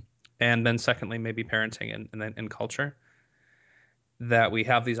part. And then secondly, maybe parenting and culture, that we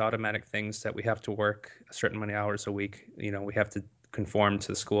have these automatic things that we have to work a certain many hours a week. We have to conform to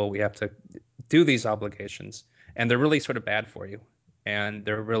the school. We have to do these obligations, and they're really sort of bad for you. And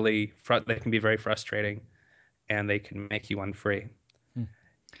they're really, they can be very frustrating, and they can make you unfree.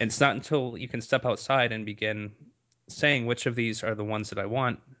 And it's not until you can step outside and begin saying which of these are the ones that I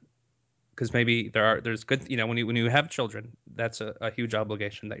want, because maybe there's good, when you have children, that's a huge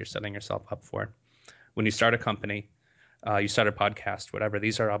obligation that you're setting yourself up for. When you start a company, you start a podcast, whatever,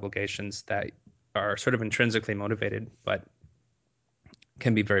 these are obligations that are sort of intrinsically motivated, but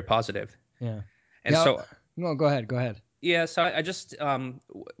can be very positive. yeah. And so, No, go ahead. yeah, so I just,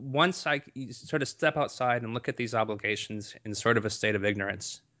 once I sort of step outside and look at these obligations in sort of a state of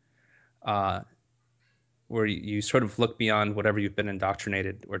ignorance, where you sort of look beyond whatever you've been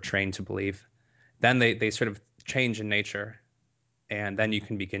indoctrinated or trained to believe, then they sort of change in nature, and then you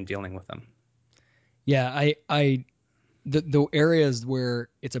can begin dealing with them. Yeah, the areas where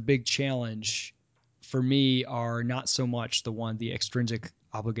it's a big challenge for me are not so much the extrinsic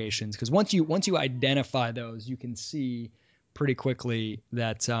obligations, because once you identify those, you can see pretty quickly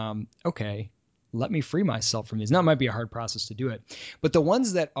that okay, let me free myself from these. Now it might be a hard process to do it, but the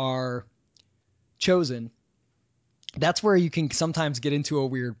ones that are chosen, that's where you can sometimes get into a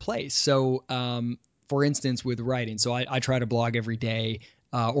weird place. So for instance, with writing, so I try to blog every day,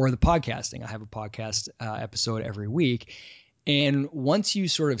 or the podcasting. I have a podcast episode every week. And once you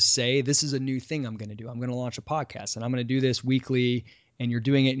sort of say, this is a new thing I'm going to do, I'm going to launch a podcast and I'm going to do this weekly, and you're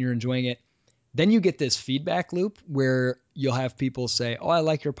doing it and you're enjoying it, then you get this feedback loop where you'll have people say, oh, I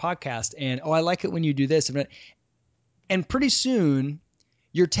like your podcast, and oh, I like it when you do this. And pretty soon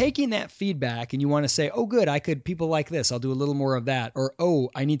you're taking that feedback and you want to say, oh, good, people like this, I'll do a little more of that. Or, oh,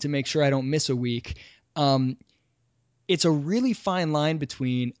 I need to make sure I don't miss a week. It's a really fine line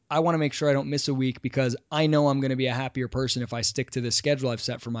between, I want to make sure I don't miss a week because I know I'm going to be a happier person if I stick to the schedule I've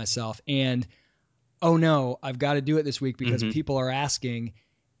set for myself. And, oh no, I've got to do it this week because people are asking.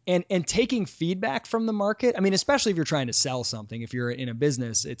 And taking feedback from the market, I mean, especially if you're trying to sell something, if you're in a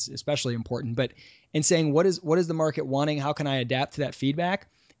business, it's especially important. But and saying, what is the market wanting? How can I adapt to that feedback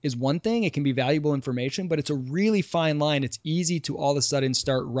is one thing. It can be valuable information, but it's a really fine line. It's easy to all of a sudden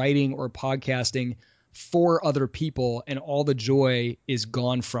start writing or podcasting for other people, and all the joy is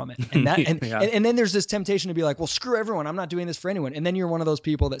gone from it. And that and then there's this temptation to be like, well, screw everyone, I'm not doing this for anyone. And then you're one of those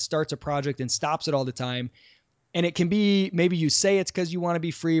people that starts a project and stops it all the time. And it can be, maybe you say it's because you want to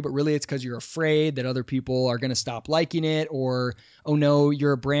be free, but really it's because you're afraid that other people are going to stop liking it, or, oh no,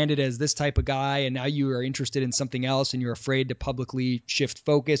 you're branded as this type of guy and now you are interested in something else and you're afraid to publicly shift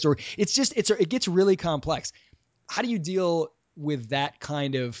focus, or it gets really complex. How do you deal with that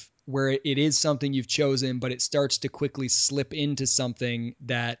kind of, where it is something you've chosen, but it starts to quickly slip into something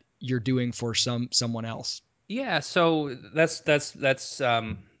that you're doing for someone else? Yeah, so that's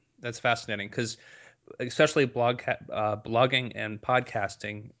fascinating because especially blogging and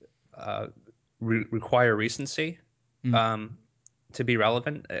podcasting require recency Mm. um, to be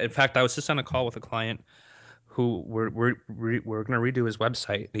relevant. In fact, I was just on a call with a client who we're going to redo his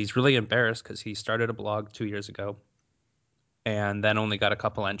website. He's really embarrassed because he started a blog 2 years ago and then only got a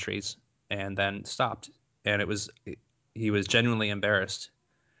couple entries and then stopped. And he was genuinely embarrassed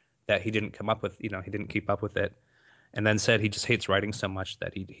that he didn't keep up with it, and then said he just hates writing so much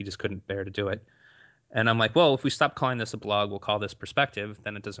that he just couldn't bear to do it. And I'm like, well, if we stop calling this a blog, we'll call this perspective.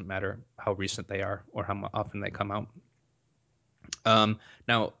 Then it doesn't matter how recent they are or how often they come out.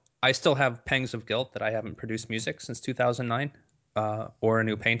 Now, I still have pangs of guilt that I haven't produced music since 2009 or a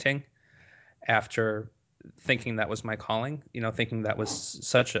new painting after thinking that was my calling, thinking that was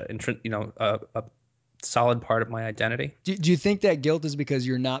such a solid part of my identity. Do you think that guilt is because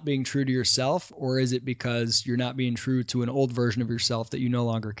you're not being true to yourself, or is it because you're not being true to an old version of yourself that you no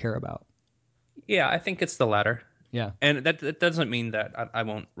longer care about? Yeah, I think it's the latter. Yeah. And that doesn't mean that I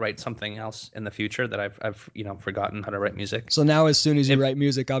won't write something else in the future that I've forgotten how to write music. So now as soon as you If write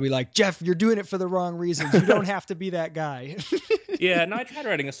music, I'll be like, Jeff, you're doing it for the wrong reasons. You don't have to be that guy. Yeah, no, I tried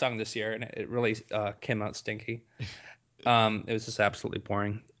writing a song this year and it really came out stinky. It was just absolutely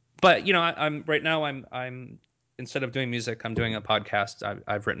boring. But I'm right now. I'm instead of doing music, I'm doing a podcast.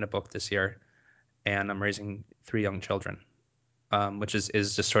 I've written a book this year, and I'm raising 3 young children, which is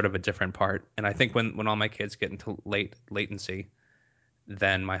just sort of a different part. And I think when all my kids get into latency,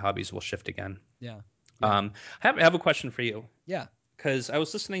 then my hobbies will shift again. Yeah. Yeah. I have a question for you Yeah. because I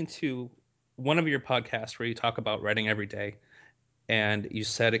was listening to one of your podcasts where you talk about writing every day, and you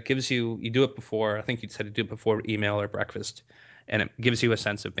said it gives you do it before. I think you said you do it before email or breakfast, and it gives you a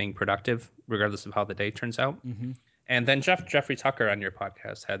sense of being productive regardless of how the day turns out. Mm-hmm. And then Jeffrey Tucker on your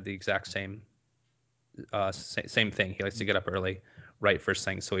podcast had the exact same thing. He likes to get up early, write first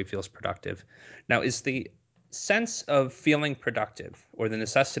thing, so he feels productive. Now, is the sense of feeling productive or the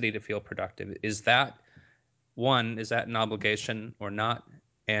necessity to feel productive, is that an obligation or not?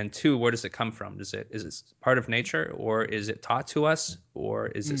 And two, where does it come from? Is it part of nature, or is it taught to us, or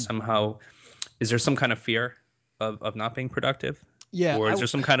is there some kind of fear of not being productive, Yeah. or is there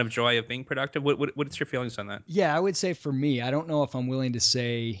some kind of joy of being productive? What's your feelings on that? Yeah, I would say for me, I don't know if I'm willing to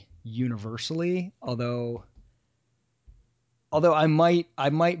say universally, although I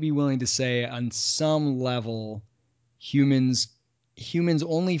might be willing to say on some level humans humans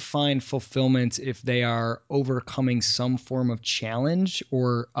only find fulfillment if they are overcoming some form of challenge,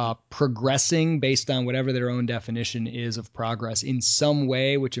 or progressing based on whatever their own definition is of progress in some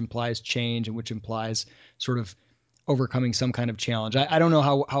way, which implies change and which implies sort of overcoming some kind of challenge. I don't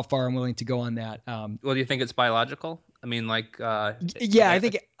know how far I'm willing to go on that. Well, do you think it's biological? I mean, Yeah, a, I a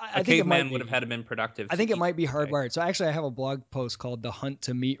think it might caveman would have be. had to been productive I to think it eat might be every day. hardwired. So actually, I have a blog post called "The Hunt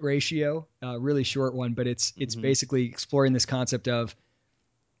to Meat Ratio," a really short one, but it's Hmm. basically exploring this concept of,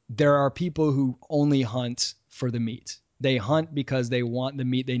 there are people who only hunt for the meat. They hunt because they want the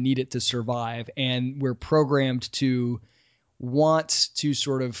meat, they need it to survive, and we're programmed to want to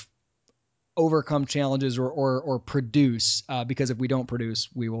sort of overcome challenges, or produce, because if we don't produce,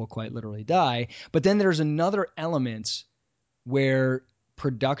 we will quite literally die. But then there's another element where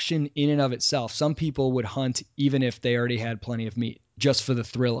production in and of itself, some people would hunt even if they already had plenty of meat, just for the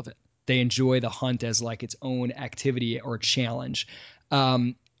thrill of it. They enjoy the hunt as like its own activity or challenge.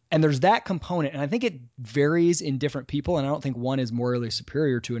 Um, and there's that component. And I think it varies in different people. And I don't think one is morally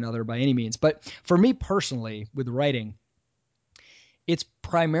superior to another by any means. But for me personally, with writing, it's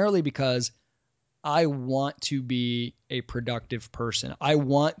primarily because I want to be a productive person. I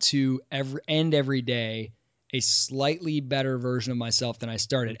want to end every day a slightly better version of myself than I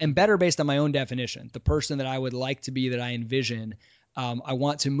started, and better based on my own definition. The person that I would like to be, that I envision, I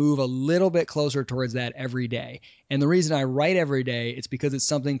want to move a little bit closer towards that every day. And the reason I write every day, it's because it's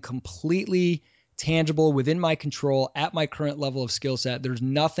something completely tangible, within my control, at my current level of skill set. There's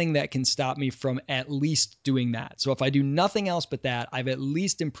nothing that can stop me from at least doing that. So if I do nothing else but that, I've at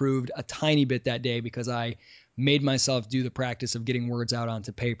least improved a tiny bit that day, because I made myself do the practice of getting words out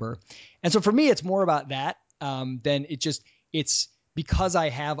onto paper. And so for me, it's more about that than it's because I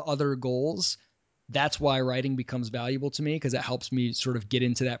have other goals that's why writing becomes valuable to me, because it helps me sort of get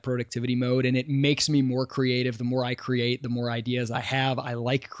into that productivity mode, and it makes me more creative. The more I create, the more ideas I have. I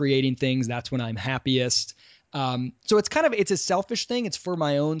like creating things. That's when I'm happiest. So it's a selfish thing. It's for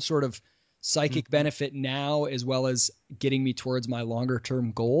my own sort of psychic benefit now, as well as getting me towards my longer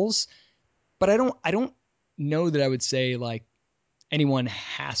term goals. But I don't know that I would say like anyone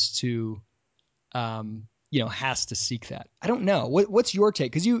has to, has to seek that. I don't know. What's your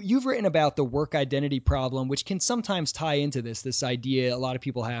take? Because you've written about the work identity problem, which can sometimes tie into this idea a lot of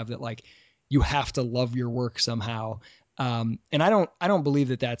people have that like you have to love your work somehow. And I don't believe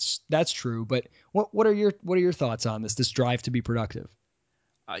that that's true. But what are your thoughts on this drive to be productive?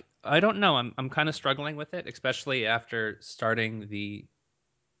 I don't know. I'm kind of struggling with it, especially after starting the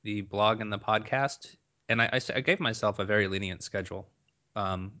blog and the podcast. And I gave myself a very lenient schedule,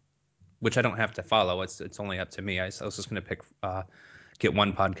 um, which I don't have to follow. It's only up to me. I was just going to get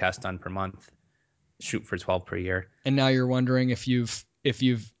one podcast done per month, shoot for 12 per year. And now you're wondering if you've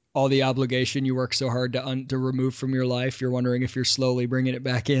all the obligation you work so hard to remove from your life. You're wondering if you're slowly bringing it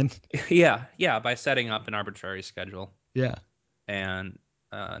back in. Yeah, by setting up an arbitrary schedule Yeah. and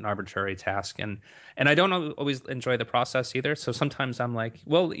an arbitrary task, and I don't always enjoy the process either. So sometimes I'm like,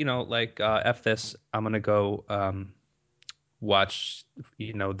 well, like f this, I'm gonna go watch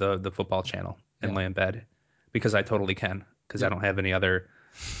the football channel and Yeah. lay in bed because I totally can, because I Yep. don't have any other,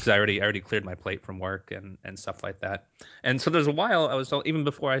 because I already cleared my plate from work and stuff like that. And so there's a while I was, even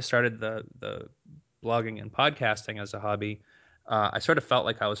before I started the blogging and podcasting as a hobby, I sort of felt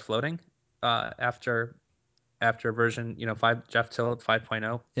like I was floating after version 5, Jeff Tillett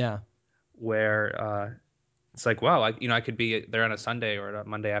 5.0, Yeah. where it's like, wow, I could be there on a Sunday or a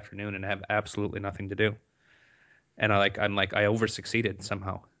Monday afternoon and have absolutely nothing to do, and I over succeeded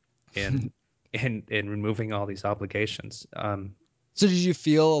somehow in in removing all these obligations. So did you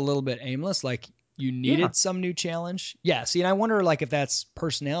feel a little bit aimless, like you Yeah, needed some new challenge? Yeah. See, and I wonder like if that's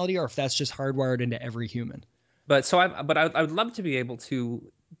personality or if that's just hardwired into every human. but I would love to be able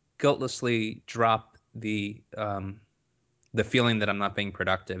to guiltlessly drop the feeling that I'm not being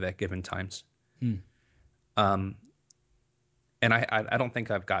productive at given times. Hmm. Um, and I don't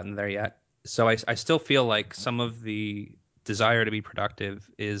think I've gotten there yet. So I still feel like some of the desire to be productive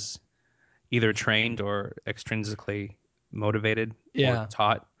is either trained or extrinsically motivated or Yeah.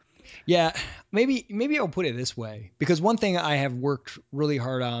 taught. Yeah, maybe I'll put it this way, because one thing I have worked really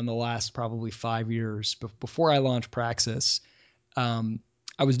hard on the last probably 5 years before I launched Praxis, um,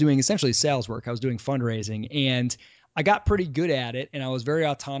 I was doing essentially sales work. I was doing fundraising, and I got pretty good at it, and I was very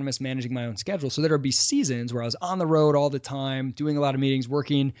autonomous managing my own schedule. So there would be seasons where I was on the road all the time, doing a lot of meetings,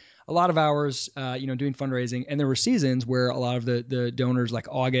 working a lot of hours, doing fundraising, and there were seasons where a lot of the donors, like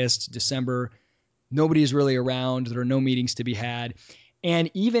August, December, nobody's really around. There are no meetings to be had.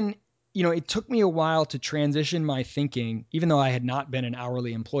 And even, it took me a while to transition my thinking, even though I had not been an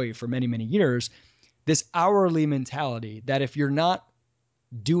hourly employee for many, many years, this hourly mentality that if you're not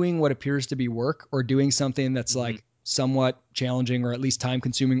doing what appears to be work or doing something that's Hmm. like somewhat challenging or at least time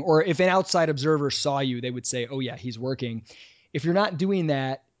consuming, or if an outside observer saw you, they would say, oh, yeah, he's working. If you're not doing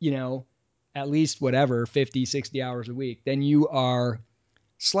that, at least whatever, 50, 60 hours a week, then you are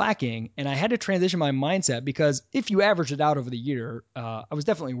slacking. And I had to transition my mindset, because if you average it out over the year, I was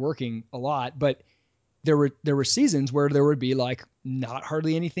definitely working a lot, but there were seasons where there would be like not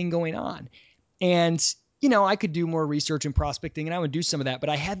hardly anything going on. And I could do more research and prospecting, and I would do some of that, but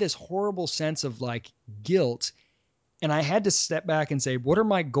I had this horrible sense of like guilt, and I had to step back and say, what are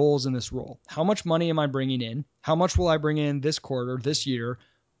my goals in this role? How much money am I bringing in? How much will I bring in this quarter, this year?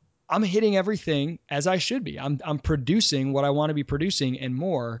 I'm hitting everything as I should be. I'm producing what I want to be producing and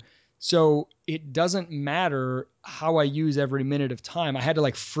more. So it doesn't matter how I use every minute of time. I had to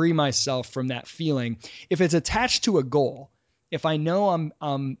like free myself from that feeling. If it's attached to a goal, if I know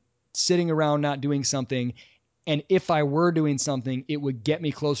I'm sitting around not doing something, and if I were doing something, it would get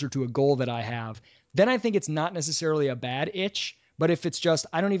me closer to a goal that I have, then I think it's not necessarily a bad itch. But if it's just,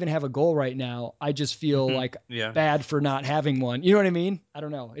 I don't even have a goal right now, I just feel Hmm. like Yeah. bad for not having one. You know what I mean? I don't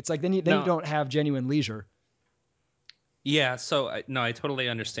know. It's like then you No. don't have genuine leisure. Yeah. So no, I totally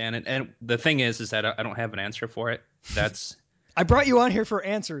understand it. And the thing is that I don't have an answer for it. That's I brought you on here for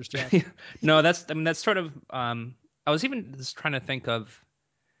answers, Jeff. no. That's sort of. I was even just trying to think of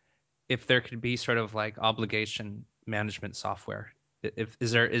if there could be sort of like obligation management software. If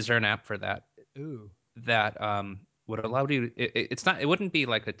is there an app for that Ooh. that would allow you? It's not. It wouldn't be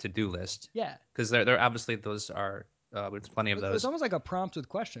like a to do list, Yeah. because there obviously those are. There's plenty of It's those. almost like a prompt with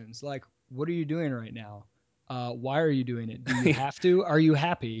questions like, what are you doing right now? Why are you doing it? Do you have to? Are you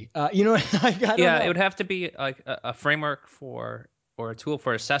happy? Like, I don't Yeah, it know. would have to be like a framework for, or a tool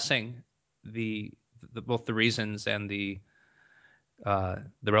for assessing the both the reasons and the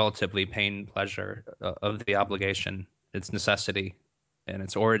relatively pain pleasure of the obligation, its necessity, and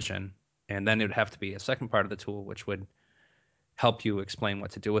its origin. And then it would have to be a second part of the tool, which would help you explain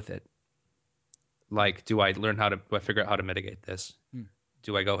what to do with it. Like, do I figure out how to mitigate this?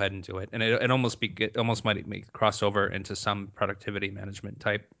 Do I go ahead and do it? And it almost might cross over into some productivity management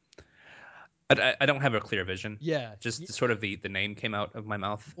type. I don't have a clear vision. Yeah. Just sort of the name came out of my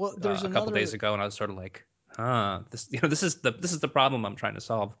mouth Well, there's a couple days ago, and I was sort of like, this is the problem I'm trying to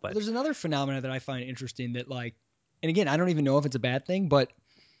solve. But there's another phenomena that I find interesting that, like, and again, I don't even know if it's a bad thing, but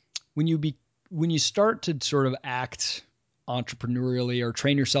when you start to sort of act entrepreneurially or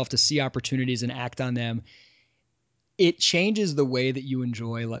train yourself to see opportunities and act on them, it changes the way that you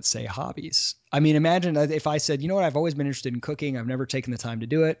enjoy, let's say, hobbies. I mean, imagine if I said, you know what, I've always been interested in cooking. I've never taken the time to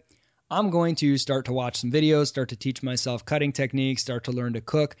do it. I'm going to start to watch some videos, start to teach myself cutting techniques, start to learn to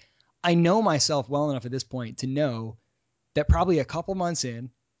cook. I know myself well enough at this point to know that probably a couple months in,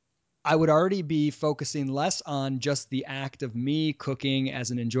 I would already be focusing less on just the act of me cooking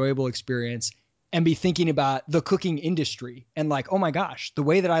as an enjoyable experience and be thinking about the cooking industry and like, oh my gosh, the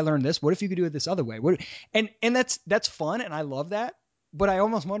way that I learned this, what if you could do it this other way? And that's fun. And I love that. But I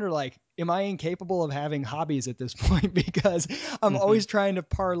almost wonder, like, am I incapable of having hobbies at this point? Because I'm always trying to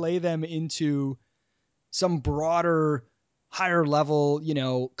parlay them into some broader, higher level,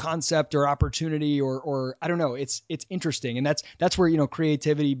 concept or opportunity or I don't know. It's interesting. And that's where,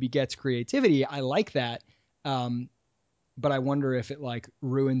 creativity begets creativity. I like that. But I wonder if it like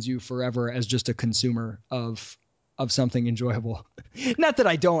ruins you forever as just a consumer of something enjoyable. Not that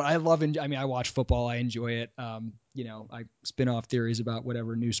I don't. I mean, I watch football. I enjoy it. I spin off theories about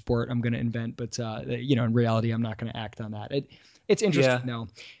whatever new sport I'm going to invent, but in reality, I'm not going to act on that. It's interesting though.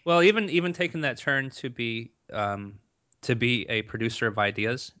 Well, even taking that turn to be a producer of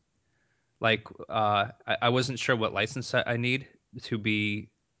ideas, like I wasn't sure what license I need to be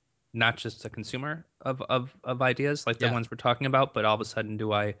not just a consumer of ideas like the ones we're talking about, but all of a sudden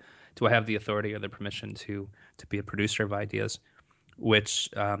do I have the authority or the permission to be a producer of ideas, which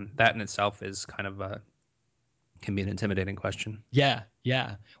that in itself is kind of can be an intimidating question. Yeah.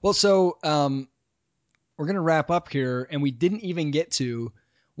 Well, so we're going to wrap up here, and we didn't even get to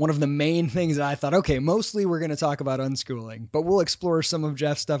one of the main things that I thought, okay, mostly we're going to talk about unschooling, but we'll explore some of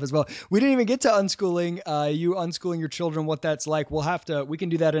Jeff's stuff as well. We didn't even get to unschooling, you unschooling your children, what that's like. We can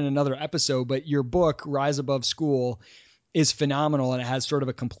do that in another episode, but your book, Rise Above School, is phenomenal, and it has sort of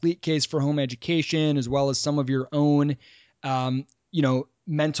a complete case for home education, as well as some of your own,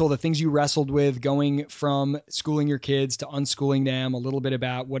 the things you wrestled with going from schooling your kids to unschooling them, a little bit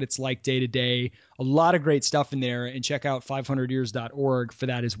about what it's like day to day, a lot of great stuff in there, and check out 500years.org for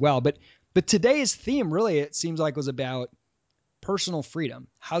that as well. But today's theme really, it seems like, was about personal freedom,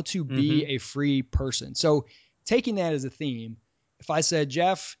 how to be a free person. So taking that as a theme, if I said,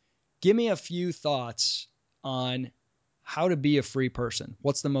 Jeff, give me a few thoughts on how to be a free person,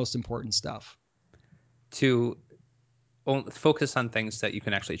 what's the most important stuff? To focus on things that you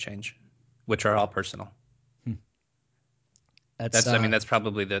can actually change, which are all personal. That's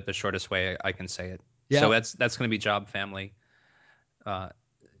probably the shortest way I can say it. Yeah. So that's going to be job, family,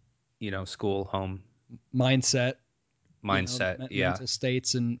 school, home, mindset, mental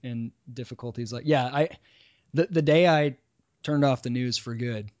states and difficulties. Like, the day I turned off the news for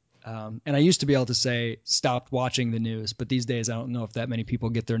good. And I used to be able to say, stopped watching the news, but these days I don't know if that many people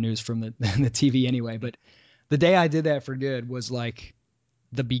get their news from the TV anyway. But the day I did that for good was like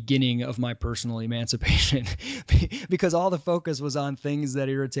the beginning of my personal emancipation because all the focus was on things that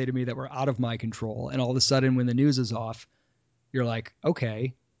irritated me that were out of my control. And all of a sudden, when the news is off, you're like,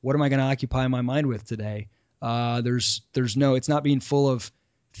 okay, what am I going to occupy my mind with today? It's not being full of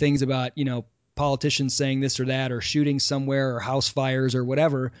things about, politicians saying this or that, or shooting somewhere, or house fires, or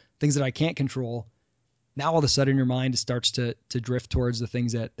whatever, things that I can't control. Now all of a sudden your mind starts to drift towards the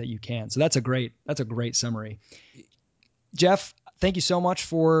things that you can. So that's a great summary. Jeff, thank you so much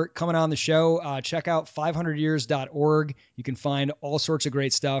for coming on the show. Check out 500years.org. You can find all sorts of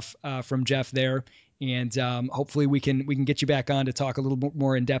great stuff from Jeff there. And hopefully we can get you back on to talk a little bit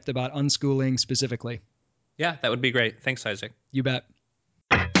more in depth about unschooling specifically. Yeah, that would be great. Thanks, Isaac. You bet.